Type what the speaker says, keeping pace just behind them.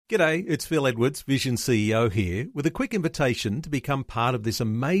G'day, it's Phil Edwards, Vision CEO here, with a quick invitation to become part of this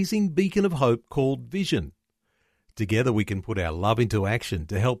amazing beacon of hope called Vision. Together we can put our love into action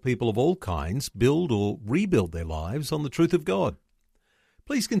to help people of all kinds build or rebuild their lives on the truth of God.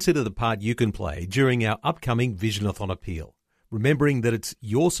 Please consider the part you can play during our upcoming Visionathon appeal, remembering that it's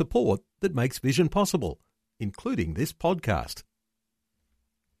your support that makes Vision possible, including this podcast.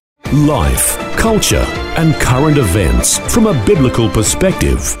 Life, culture, and current events from a biblical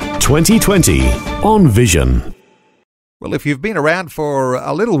perspective. 2020 on Vision. Well, if you've been around for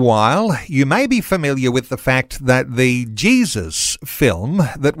a little while, you may be familiar with the fact that the Jesus film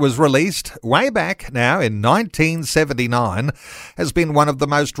that was released way back now in 1979 has been one of the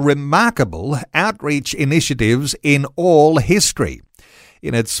most remarkable outreach initiatives in all history.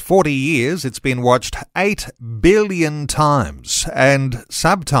 In its 40 years, it's been watched 8 billion times and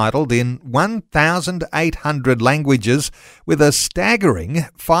subtitled in 1,800 languages with a staggering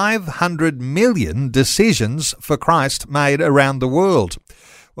 500 million decisions for Christ made around the world.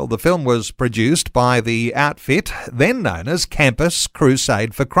 Well, the film was produced by the outfit then known as Campus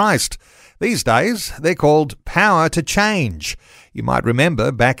Crusade for Christ. These days, they're called Power to Change. You might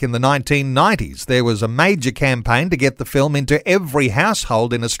remember back in the 1990s, there was a major campaign to get the film into every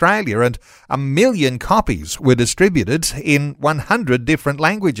household in Australia, and 1 million copies were distributed in 100 different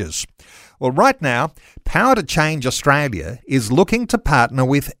languages. Well, right now, Power to Change Australia is looking to partner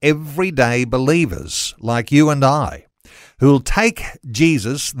with everyday believers like you and I, who'll take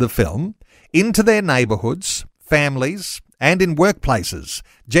Jesus, the film, into their neighbourhoods, families, and in workplaces.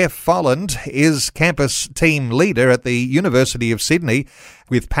 Jeff Folland is campus team leader at the University of Sydney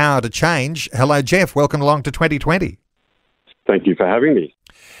with Power to Change. Hello, Jeff. Welcome along to 2020. Thank you for having me.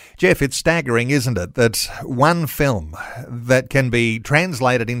 Jeff, it's staggering, isn't it, that one film that can be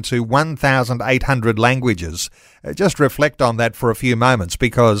translated into 1,800 languages. Just reflect on that for a few moments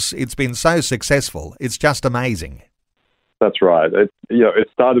because it's been so successful. It's just amazing. That's right. It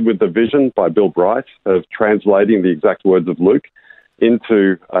started with the vision by Bill Bright of translating the exact words of Luke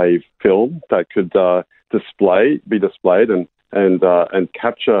into a film that could be displayed and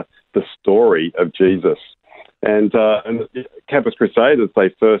capture the story of Jesus. And Campus Crusade, as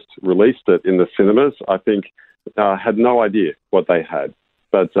they first released it in the cinemas, I think had no idea what they had.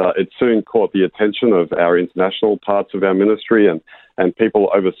 But it soon caught the attention of our international parts of our ministry, and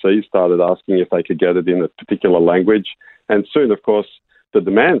people overseas started asking if they could get it in a particular language. And soon, of course, the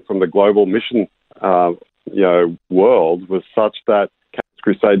demand from the global mission, world was such that Campus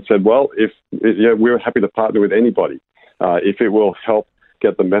Crusade said, "Well, we're happy to partner with anybody if it will help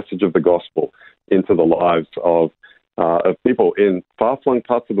get the message of the gospel into the lives of people in far-flung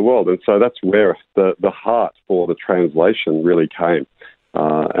parts of the world." And so that's where the heart for the translation really came.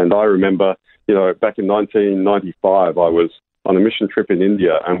 And I remember, back in 1995, I was on a mission trip in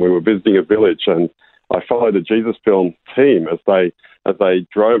India, and we were visiting a village, and I followed a Jesus Film team as they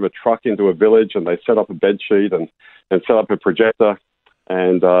drove a truck into a village, and they set up a bed sheet and set up a projector,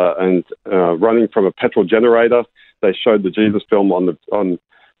 and running from a petrol generator, they showed the Jesus Film on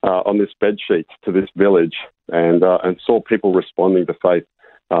this bed sheet to this village, and saw people responding to faith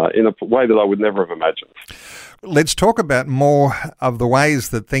in a way that I would never have imagined. Let's talk about more of the ways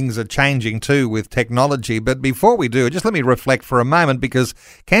that things are changing too with technology. But before we do, just let me reflect for a moment, because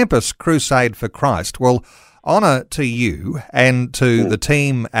Campus Crusade for Christ, well, honour to you and to the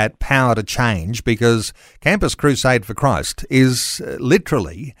team at Power to Change, because Campus Crusade for Christ is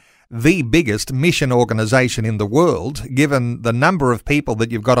literally the biggest mission organisation in the world, given the number of people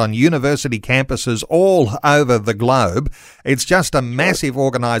that you've got on university campuses all over the globe. It's just a massive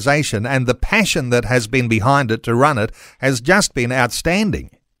organisation, and the passion that has been behind it to run it has just been outstanding.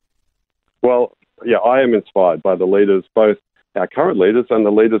 Well, yeah, I am inspired by the leaders, both our current leaders and the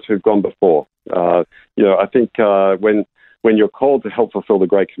leaders who've gone before. I think when you're called to help fulfill the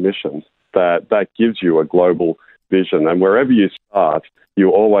Great Commission, that gives you a global vision, and wherever you start, you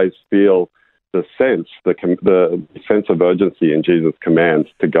always feel the sense of urgency in Jesus' command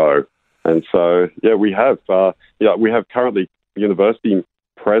to go. And so, we have currently university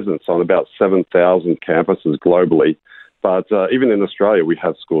presence on about 7,000 campuses globally. But even in Australia, we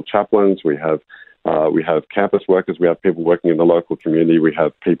have school chaplains, we have campus workers, we have people working in the local community, we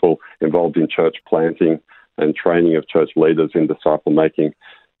have people involved in church planting and training of church leaders in disciple making.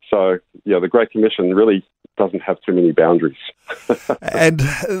 So, the Great Commission really doesn't have too many boundaries. And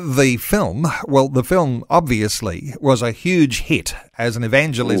the film obviously was a huge hit as an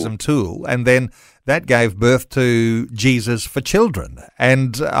evangelism tool, and then that gave birth to Jesus for Children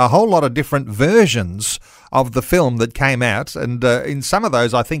and a whole lot of different versions of the film that came out, and in some of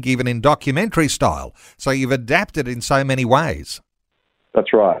those, I think, even in documentary style. So you've adapted in so many ways.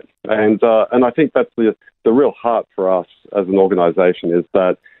 That's right. And I think that's the real heart for us as an organisation is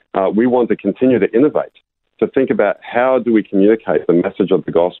that we want to continue to innovate, to think about how do we communicate the message of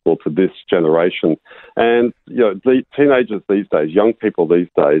the gospel to this generation. And, the teenagers these days, young people these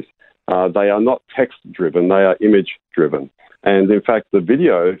days, they are not text-driven, they are image-driven. And in fact, the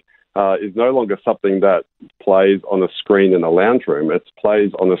video is no longer something that plays on a screen in a lounge room. It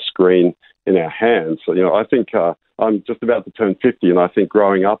plays on a screen in our hands. So, I think I'm just about to turn 50, and I think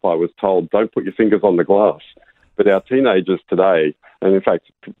growing up I was told, don't put your fingers on the glass. But our teenagers today, and in fact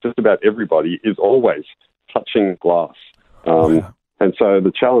just about everybody, is always touching glass. And so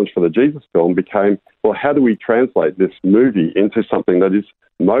the challenge for the Jesus film became, well, how do we translate this movie into something that is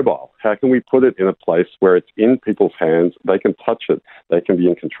mobile? How can we put it in a place where it's in people's hands, they can touch it, they can be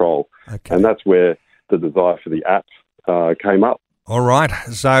in control? Okay. And that's where the desire for the app came up. All right,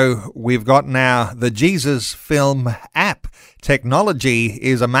 so we've got now the Jesus Film app. Technology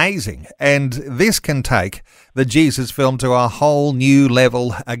is amazing, and this can take the Jesus Film to a whole new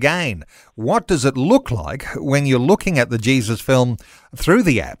level again. What does it look like when you're looking at the Jesus Film through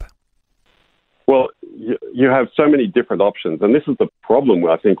the app? Well, you have so many different options, and this is the problem,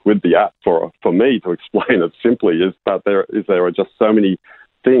 I think, with the app. For me, to explain it simply, is that there are just so many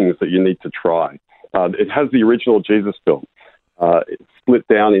things that you need to try. It has the original Jesus Film. It's split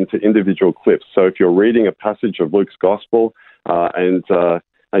down into individual clips. So if you're reading a passage of Luke's Gospel and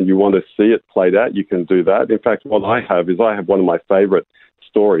you want to see it played out, you can do that. In fact, what I have one of my favourite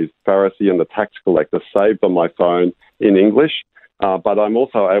stories, Pharisee and the Tax Collector, saved on my phone in English, but I'm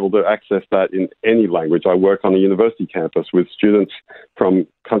also able to access that in any language. I work on a university campus with students from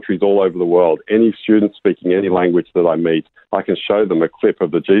countries all over the world. Any student speaking any language that I meet, I can show them a clip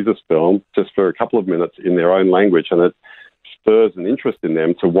of the Jesus Film just for a couple of minutes in their own language, and it spurs an interest in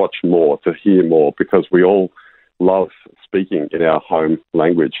them to watch more, to hear more, because we all love speaking in our home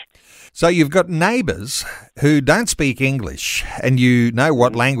language. So you've got neighbours who don't speak English, and you know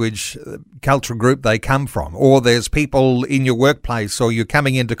what language, cultural group they come from, or there's people in your workplace or you're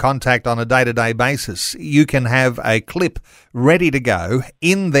coming into contact on a day-to-day basis. You can have a clip ready to go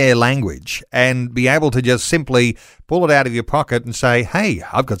in their language and be able to just simply pull it out of your pocket and say, hey,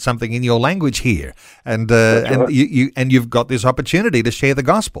 I've got something in your language here. And you've got this opportunity to share the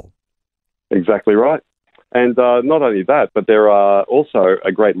gospel. Exactly right. And not only that, but there are also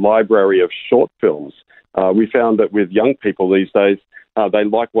a great library of short films. We found that with young people these days, they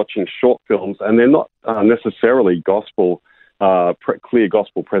like watching short films, and they're not necessarily clear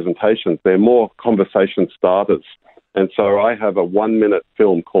gospel presentations. They're more conversation starters. And so I have a 1-minute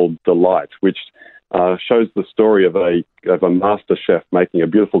film called Delight, which shows the story of a master chef making a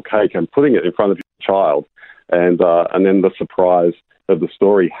beautiful cake and putting it in front of your child, and then the surprise of the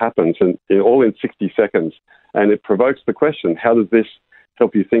story happens, and all in 60 seconds. And it provokes the question, how does this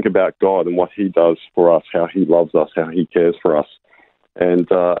help you think about God and what he does for us, how he loves us, how he cares for us? And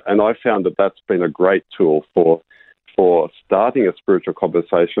I found that that's been a great tool for starting a spiritual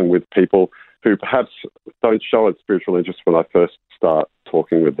conversation with people who perhaps don't show a spiritual interest when I first start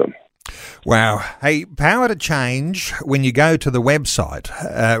talking with them. Wow. Hey, Power to Change, when you go to the website,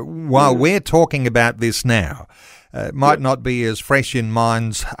 while we're talking about this now, might not be as fresh in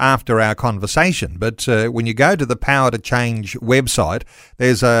minds after our conversation, but when you go to the Power to Change website,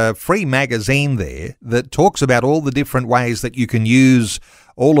 there's a free magazine there that talks about all the different ways that you can use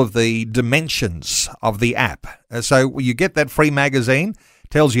all of the dimensions of the app. So you get that free magazine,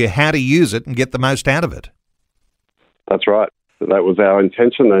 tells you how to use it and get the most out of it. That's right. That was our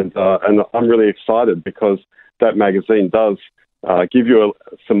intention, and I'm really excited because that magazine does give you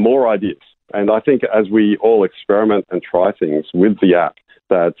some more ideas. And I think as we all experiment and try things with the app,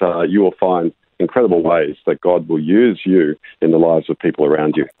 that you will find incredible ways that God will use you in the lives of people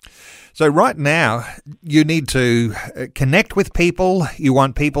around you. So right now, you need to connect with people. You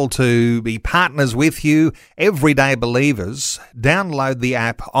want people to be partners with you, everyday believers. Download the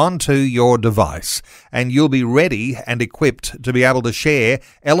app onto your device, and you'll be ready and equipped to be able to share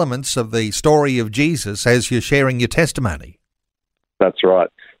elements of the story of Jesus as you're sharing your testimony. That's right.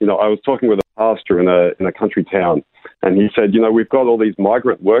 I was talking with a pastor in a country town, and he said, we've got all these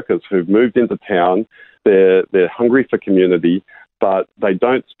migrant workers who've moved into town. They're hungry for community, but they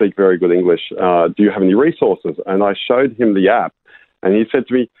don't speak very good English. Do you have any resources? And I showed him the app, and he said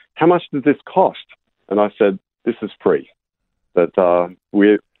to me, how much does this cost? And I said, this is free. That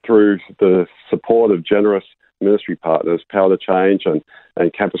we're, through the support of generous ministry partners, Power to Change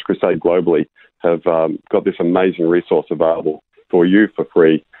and Campus Crusade globally, have got this amazing resource available for you for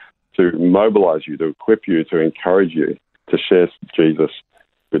free, to mobilize you, to equip you, to encourage you to share Jesus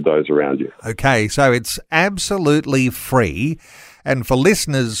with those around you. Okay, so it's absolutely free. And for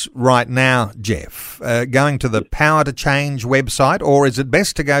listeners right now, Jeff, going to the Power to Change website, or is it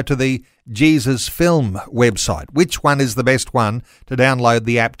best to go to the Jesus Film website? Which one is the best one to download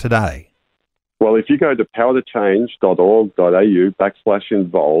the app today? Well, if you go to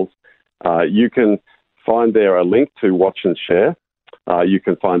powertochange.org.au/involve, you can find there a link to watch and share. You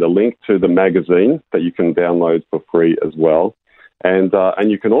can find a link to the magazine that you can download for free as well. And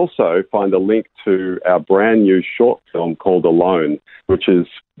you can also find a link to our brand new short film called Alone, which is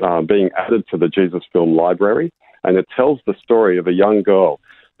being added to the Jesus Film Library. And it tells the story of a young girl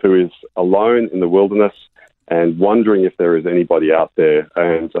who is alone in the wilderness and wondering if there is anybody out there.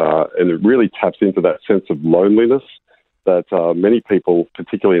 And it really taps into that sense of loneliness that many people,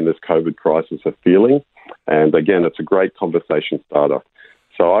 particularly in this COVID crisis, are feeling. And again, it's a great conversation starter.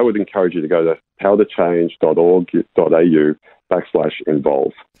 So I would encourage you to go to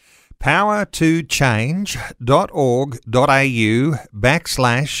powertochange.org.au/involve.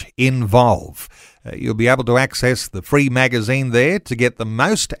 powertochange.org.au/involve. You'll be able to access the free magazine there to get the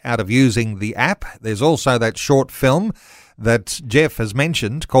most out of using the app. There's also that short film that Jeff has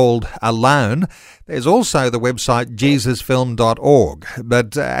mentioned called Alone. There's also the website jesusfilm.org.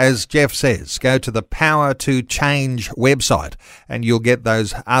 But as Jeff says, go to the Power to Change website and you'll get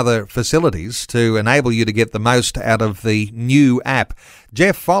those other facilities to enable you to get the most out of the new app.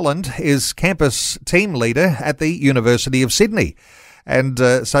 Jeff Folland is campus team leader at the University of Sydney. And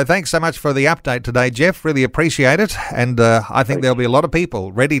so thanks so much for the update today, Jeff. Really appreciate it. And I think there'll be a lot of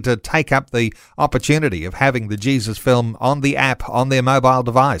people ready to take up the opportunity of having the Jesus Film on the app on their mobile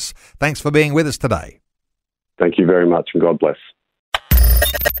device. Thanks for being with us today. Thank you very much, and God bless.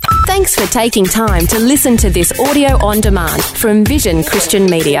 Thanks for taking time to listen to this audio on demand from Vision Christian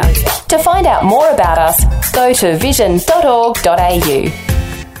Media. To find out more about us, go to vision.org.au.